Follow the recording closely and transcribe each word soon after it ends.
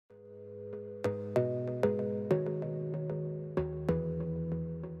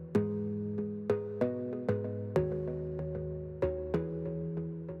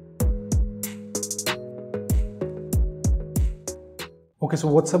Okay, so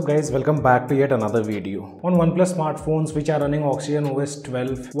what's up guys, welcome back to yet another video. On Oneplus smartphones which are running Oxygen OS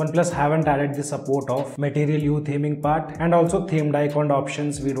 12, Oneplus haven't added the support of Material You theming part and also themed icon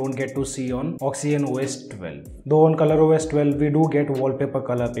options we don't get to see on Oxygen OS 12. Though on Color OS 12 we do get wallpaper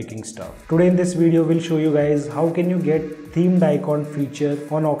color picking stuff. Today in this video we'll show you guys how can you get themed icon feature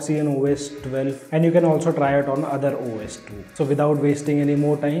on Oxygen OS 12 and you can also try it on other OS too. So without wasting any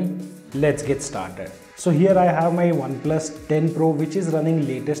more time, let's get started. So here I have my OnePlus 10 Pro which is running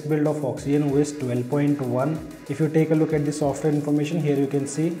latest build of Oxygen OS 12.1. If you take a look at the software information, here you can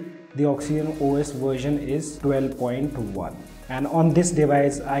see the Oxygen OS version is 12.1. And on this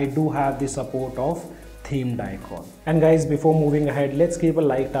device I do have the support of themed icon. And guys, before moving ahead, let's keep a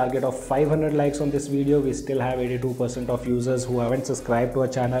like target of 500 likes on this video. We still have 82% of users who haven't subscribed to our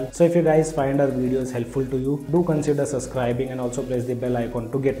channel. So if you guys find our videos helpful to you, do consider subscribing and also press the bell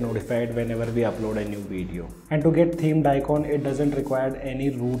icon to get notified whenever we upload a new video. And to get themed icon, it doesn't require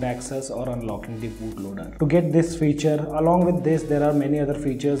any root access or unlocking the bootloader. To get this feature, along with this, there are many other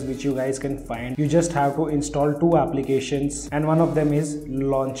features which you guys can find. You just have to install two applications and one of them is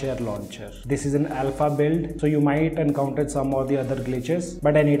Lawnchair. This is an alpha build, so you might encounter some or the other glitches,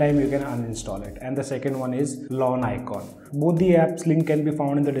 but anytime you can uninstall it. And the second one is Lawn Icon. Both the apps link can be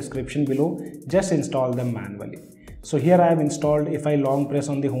found in the description below. Just install them manually. So here I have installed. If I long press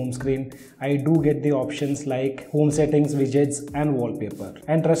on the home screen, I do get the options like home settings, widgets and wallpaper.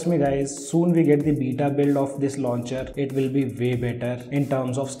 And trust me guys, soon we get the beta build of this launcher. It will be way better in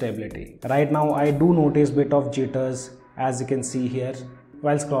terms of stability. Right now I do notice bit of jitters, as you can see here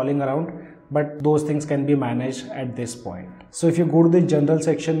while scrolling around, but those things can be managed at this point. So if you go to the general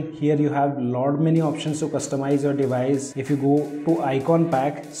section, here you have many options to customize your device. If you go to icon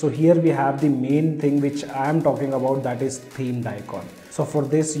pack, so here we have the main thing which I am talking about, that is themed icon. So for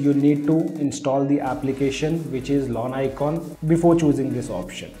this you need to install the application which is Lawn Icon before choosing this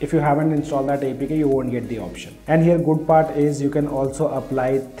option. If you haven't installed that APK, you won't get the option. And here good part is you can also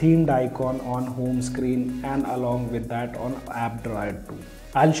apply themed icon on home screen and along with that on app drawer too.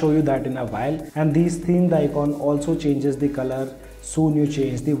 I'll show you that in a while. And these themed icon also changes the color. Soon you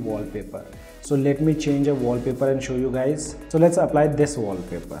change the wallpaper. So let me change a wallpaper and show you guys. So let's apply this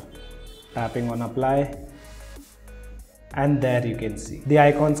wallpaper. Tapping on apply. And there you can see the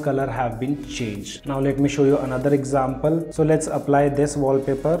icon's color have been changed. Now let me show you another example. So let's apply this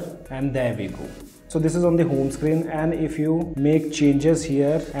wallpaper and there we go. So this is on the home screen, and if you make changes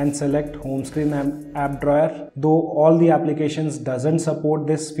here and select home screen and app drawer, though all the applications doesn't support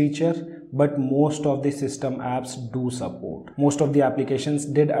this feature, but most of the system apps do support. Most of the applications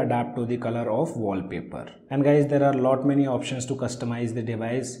did adapt to the color of wallpaper. And guys, there are many options to customize the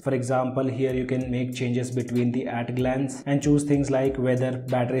device. For example, here you can make changes between the at glance and choose things like weather,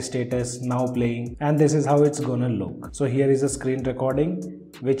 battery status, now playing, and this is how it's gonna look. So here is a screen recording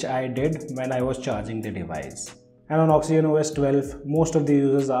which I did when I was charging the device. And on Oxygen OS 12, most of the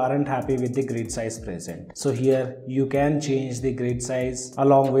users aren't happy with the grid size present. So here you can change the grid size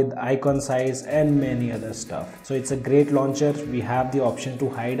along with icon size and many other stuff. So it's a great launcher. We have the option to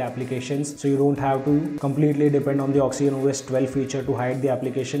hide applications, so you don't have to completely depend on the Oxygen OS 12 feature to hide the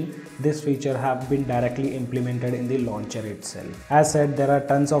application. This feature have been directly implemented in the launcher itself. As said, there are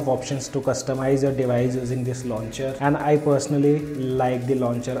tons of options to customize your device using this launcher, and I personally like the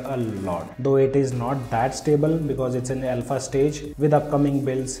launcher a lot. Though it is not that stable because it's in the alpha stage. With upcoming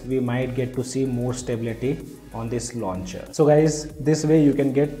builds we might get to see more stability on this launcher. So guys, this way you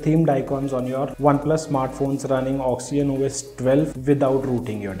can get themed icons on your OnePlus smartphones running Oxygen OS 12 without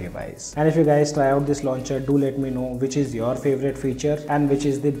rooting your device. And if you guys try out this launcher, do let me know which is your favorite feature and which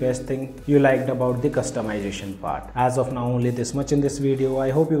is the best thing you liked about the customization part. As of now, only this much in this video. I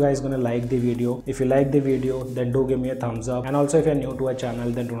hope you guys gonna like the video. If you like the video, then do give me a thumbs up, and also if you're new to our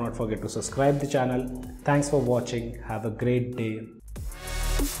channel, then do not forget to subscribe the channel. Thanks for watching. Have a great day.